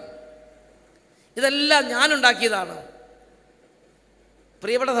ഞാനുണ്ടാക്കിയതാണ്, ഇതെല്ലാം ഞാനുണ്ടാക്കിയതാണ്.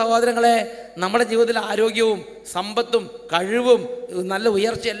 പ്രിയപ്പെട്ട സഹോദരങ്ങളെ, നമ്മുടെ ജീവിതത്തിൽ ആരോഗ്യവും സമ്പത്തും കഴിവും നല്ല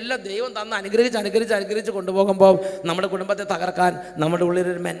ഉയർച്ച എല്ലാം ദൈവം തന്ന് അനുഗ്രഹിച്ച് കൊണ്ടുപോകുമ്പോൾ നമ്മുടെ കുടുംബത്തെ തകർക്കാൻ നമ്മുടെ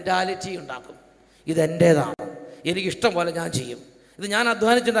ഉള്ളിലൊരു മെൻറ്റാലിറ്റി ഉണ്ടാക്കും. ഇതെൻ്റേതാണ്, എനിക്കിഷ്ടം പോലെ ഞാൻ ചെയ്യും, ഇത് ഞാൻ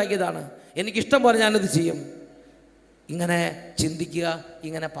അധ്വാനിച്ചുണ്ടാക്കിയതാണ്, എനിക്കിഷ്ടം പോലെ ഞാനിത് ചെയ്യും. ഇങ്ങനെ ചിന്തിക്കുക,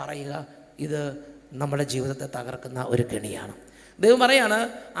 ഇങ്ങനെ പറയുക, ഇത് നമ്മുടെ ജീവിതത്തെ തകർക്കുന്ന ഒരു കെണിയാണ്. ദൈവം പറയാണ്,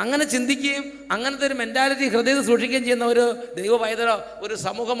 അങ്ങനെ ചിന്തിക്കുകയും അങ്ങനത്തെ ഒരു മെൻറ്റാലിറ്റി ഹൃദയത്തിൽ സൂക്ഷിക്കുകയും ചെയ്യുന്ന ഒരു ദൈവ പൈതലോ ഒരു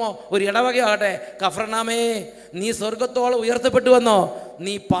സമൂഹമോ ഒരു ഇടവകയോ ആകട്ടെ, കഫർനാമേ നീ സ്വർഗത്തോളം ഉയർത്തപ്പെട്ടുവെന്നോ,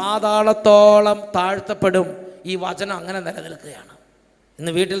 നീ പാതാളത്തോളം താഴ്ത്തപ്പെടും. ഈ വചനം അങ്ങനെ നിലനിൽക്കുകയാണ്.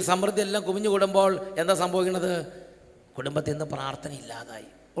 ഇന്ന് വീട്ടിൽ സമൃദ്ധി എല്ലാം കുമിഞ്ഞുകൂടുമ്പോൾ എന്താ സംഭവിക്കുന്നത്? കുടുംബത്തിൽ നിന്ന് പ്രാർത്ഥന ഇല്ലാതായി,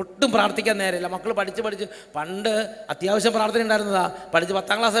 ഒട്ടും പ്രാർത്ഥിക്കാൻ നേരമില്ല. മക്കൾ പഠിച്ച് പണ്ട് അത്യാവശ്യം പ്രാർത്ഥന ഉണ്ടായിരുന്നതാ, പഠിച്ച്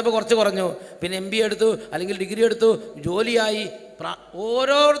 10ാം ക്ലാസ് ആയപ്പോൾ കുറച്ച് കുറഞ്ഞു, പിന്നെ MBA എടുത്തു, അല്ലെങ്കിൽ ഡിഗ്രി എടുത്തു, ജോലിയായി.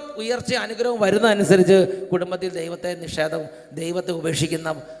 ഓരോ ഉയർച്ച അനുഗ്രഹവും വരുന്നതനുസരിച്ച് കുടുംബത്തിൽ ദൈവത്തെ ഉപേക്ഷിക്കുന്ന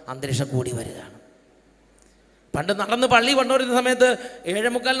അന്തരീക്ഷം കൂടി വരികയാണ്. പണ്ട് നടന്ന് പള്ളി കൊണ്ടുവരുന്ന സമയത്ത്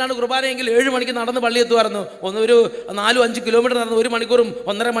 7:45 കുർബാനയെങ്കിൽ 7 മണിക്ക് നടന്ന് പള്ളി എത്തുമായിരുന്നു. ഒരു 4-5 കിലോമീറ്റർ നടന്ന് 1 മണിക്കൂറും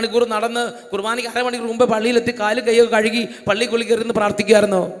 1.5 മണിക്കൂറും നടന്ന് കുർബാനയ്ക്ക് അരമണിക്കൂർ മുമ്പ് പള്ളിയിലെത്തി കാലും കൈയൊക്കെ കഴുകി പള്ളിക്കുള്ളിൽ കയറുന്ന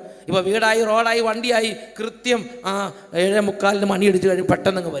പ്രാർത്ഥിക്കുമായിരുന്നു. ഇപ്പോൾ വീടായി, റോഡായി, വണ്ടിയായി, കൃത്യം 7:45 മണിയടിച്ച് കഴിഞ്ഞ്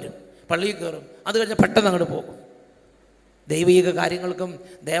പെട്ടെന്ന് അങ്ങ് വരും, പള്ളിയിൽ കയറും, അത് കഴിഞ്ഞ് പെട്ടെന്ന് അങ്ങോട്ട് പോകും. ദൈവിക കാര്യങ്ങൾക്കും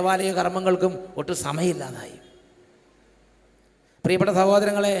ദേവാലയ കർമ്മങ്ങൾക്കും ഒട്ടും സമയമില്ലാതായി. പ്രിയപ്പെട്ട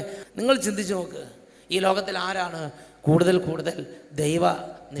സഹോദരങ്ങളെ, നിങ്ങൾ ചിന്തിച്ചു നോക്ക്, ഈ ലോകത്തിൽ ആരാണ് കൂടുതൽ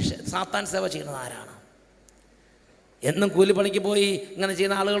സാത്താൻ സേവ ചെയ്യുന്നത്? ആരാണ്? എന്നും കൂലിപ്പണിക്ക് പോയി ഇങ്ങനെ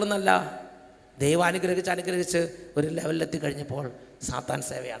ചെയ്യുന്ന ആളുകളൊന്നല്ല. ദൈവം അനുഗ്രഹിച്ച് ഒരു ലെവലിലെത്തി കഴിഞ്ഞപ്പോൾ സാത്താൻ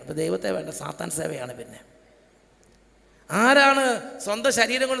സേവയാണ്. ഇപ്പോൾ ദൈവത്തെ വേണ്ട, സാത്താൻ സേവയാണ്. പിന്നെ ആരാണ് സ്വന്തം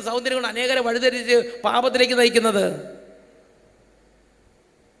ശരീരം കൊണ്ട് സൗന്ദര്യം കൊണ്ട് അനേകരെ വഴിതെരിച്ച് പാപത്തിലേക്ക് നയിക്കുന്നത്?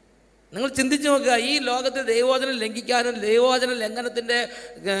 നിങ്ങൾ ചിന്തിച്ചു നോക്കുക. ഈ ലോകത്തിൽ ദൈവവചനം ലംഘിക്കാനും ദൈവവചന ലംഘനത്തിൻ്റെ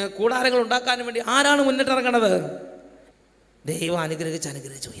കൂടാരങ്ങൾ ഉണ്ടാക്കാനും വേണ്ടി ആരാണ് മുന്നിട്ടിറങ്ങണത്? ദൈവം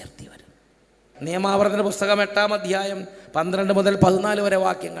അനുഗ്രഹിച്ച് ഉയർത്തി വരും. നിയമാവർത്തന പുസ്തകം 8-ാം അധ്യായം 12 മുതൽ 14 വരെ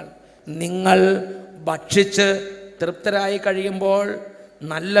വാക്യങ്ങൾ. നിങ്ങൾ ഭക്ഷിച്ച് തൃപ്തരായി കഴിയുമ്പോൾ,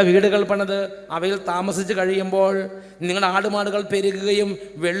 നല്ല വീടുകൾ പണിത് അവയിൽ താമസിച്ച് കഴിയുമ്പോൾ, നിങ്ങളുടെ ആടുമാടുകൾ പെരുകുകയും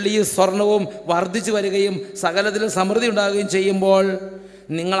വെള്ളിയും സ്വർണവും വർദ്ധിച്ചു വരികയും സകലത്തിലും സമൃദ്ധി ഉണ്ടാകുകയും ചെയ്യുമ്പോൾ,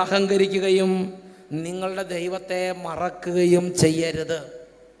 നിങ്ങൾ അഹങ്കരിക്കുകയും നിങ്ങളുടെ ദൈവത്തെ മറക്കുകയും ചെയ്യരുത്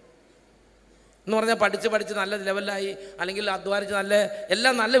എന്ന് പറഞ്ഞാൽ, പഠിച്ച് നല്ല ലെവലിലായി, അല്ലെങ്കിൽ അധ്വാനിച്ച്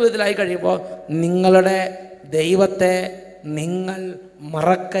എല്ലാം നല്ല വിധത്തിലായി കഴിയുമ്പോൾ നിങ്ങളുടെ ദൈവത്തെ നിങ്ങൾ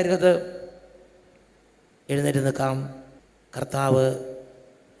മറക്കരുത്. എഴുന്നേറ്റ് നിൽക്കാം. കർത്താവ്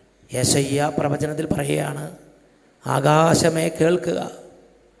യെശയ്യാ പ്രവചനത്തിൽ പറയുകയാണ്, ആകാശമേ കേൾക്കുക,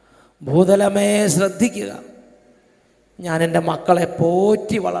 ഭൂതലമേ ശ്രദ്ധിക്കുക. ഞാൻ എൻ്റെ മക്കളെ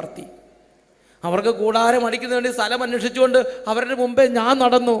പോറ്റി വളർത്തി. അവർക്ക് കൂടാരം അടിക്കുന്നതിന് വേണ്ടി സ്ഥലം അന്വേഷിച്ചുകൊണ്ട് അവരുടെ മുമ്പേ ഞാൻ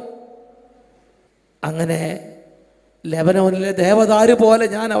നടന്നു. അങ്ങനെ ലെബനോനിലെ ദേവദാരു പോലെ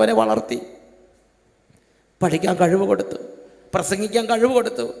ഞാൻ അവനെ വളർത്തി. പഠിക്കാൻ കഴിവ് കൊടുത്തു, പ്രസംഗിക്കാൻ കഴിവ്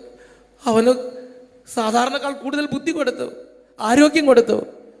കൊടുത്തു, അവന് സാധാരണക്കാൾ കൂടുതൽ ബുദ്ധി കൊടുത്തു, ആരോഗ്യം കൊടുത്തു.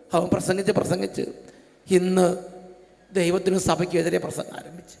 അവൻ പ്രസംഗിച്ച് ഇന്ന് ദൈവത്തിനും സഭയ്ക്കും എതിരെ പ്രസംഗം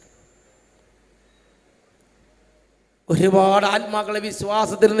ആരംഭിച്ചു. ഒരുപാട് ആത്മാക്കളെ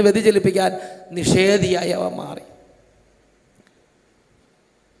വിശ്വാസത്തിൽ നിന്ന് വ്യതിചലിപ്പിക്കാൻ നിഷേധിയായി അവൻ മാറി.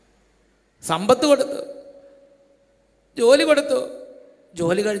 സമ്പത്ത് കൊടുത്തു, ജോലി കൊടുത്തു,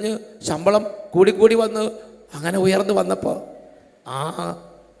 ജോലി കഴിഞ്ഞ് ശമ്പളം കൂടി വന്ന് അങ്ങനെ ഉയർന്നു വന്നപ്പോൾ ആ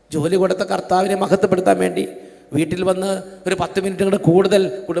ജോലി കൊടുത്ത കർത്താവിനെ മഹത്വപ്പെടുത്താൻ വേണ്ടി വീട്ടിൽ വന്ന് ഒരു 10 മിനിറ്റ് കൂടെ കൂടുതൽ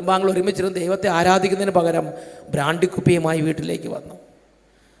കുടുംബാംഗങ്ങൾ ഒരുമിച്ചിരുന്ന് ദൈവത്തെ ആരാധിക്കുന്നതിന് പകരം ബ്രാൻഡിക്കുപ്പിയുമായി വീട്ടിലേക്ക് വന്നു.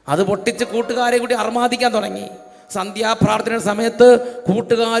 അത് പൊട്ടിച്ച് കൂട്ടുകാരെ കൂടി അർമാദിക്കാൻ തുടങ്ങി. സന്ധ്യാപ്രാർത്ഥന സമയത്ത്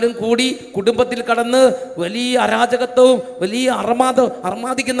കൂട്ടുകാരും കൂടി കുടുംബത്തിൽ കടന്ന് വലിയ അരാജകത്വവും വലിയ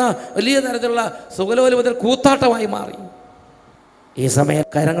അർമാദിക്കുന്ന വലിയ തരത്തിലുള്ള സുഖലോലുപത്തിൽ കൂത്താട്ടമായി മാറി. ഈ സമയം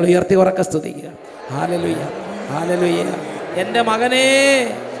കരങ്ങൾ ഉയർത്തി ഉറക്കെ സ്തുതിക്കുക. Hallelujah, hallelujah. എൻ്റെ മകനേ,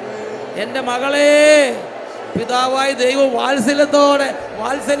 എൻ്റെ മകളെ, പിതാവായ ദൈവം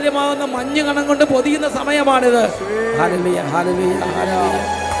വാത്സല്യമാകുന്ന മഞ്ഞ് കണം കൊണ്ട് പൊതിയുന്ന സമയമാണിത്. Hallelujah, hallelujah,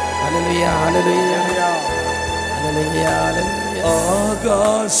 hallelujah, hallelujah.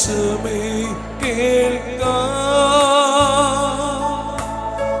 ആകാശമേ കേൾക്ക,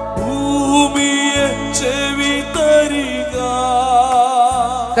 ഭൂമിയെ ചെവി തരിക.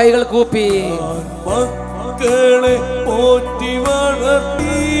 കൈകൾ കൂപ്പി മക്കളെ പോറ്റി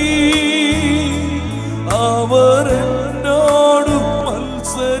വളർത്തി, അവരെന്നോട്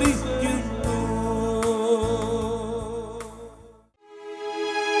മത്സരിക്കുന്നു.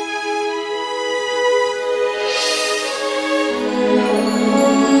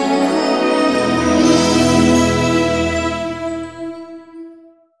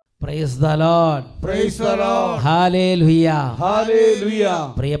 Praise the Lord. Praise the Lord. Hallelujah. Hallelujah.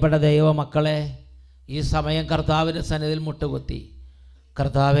 പ്രിയപ്പെട്ട ദൈവ മക്കളെ, ഈ സമയം കർത്താവിൻ്റെ സന്നിധിയിൽ മുട്ടുകുത്തി,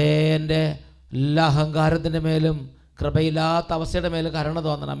 കർത്താവേ, എൻ്റെ എല്ലാ അഹങ്കാരത്തിൻ്റെ മേലും കൃപയില്ലാത്ത അവസ്ഥയുടെ മേലും കരുണ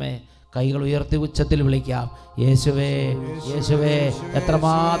തോന്നണമേ. കൈകൾ ഉയർത്തി ഉച്ചത്തിൽ വിളിക്കാം, യേശുവേ, യേശുവേ.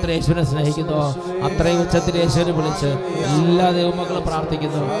 എത്രമാത്രം യേശുവിനെ സ്നേഹിക്കുന്നോ അത്രയും ഉച്ചത്തിൽ യേശുവിനെ വിളിച്ച് എല്ലാ ദൈവമക്കളും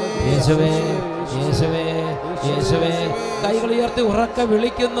പ്രാർത്ഥിക്കുന്നു. യേശുവേ, യേശുവേ, യേശുവേ. കൈകൾ ഉയർത്തി ഉറക്കെ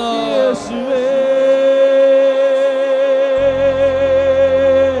വിളിക്കുന്നു,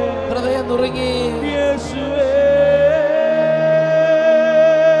 ഹൃദയം നുറുങ്ങി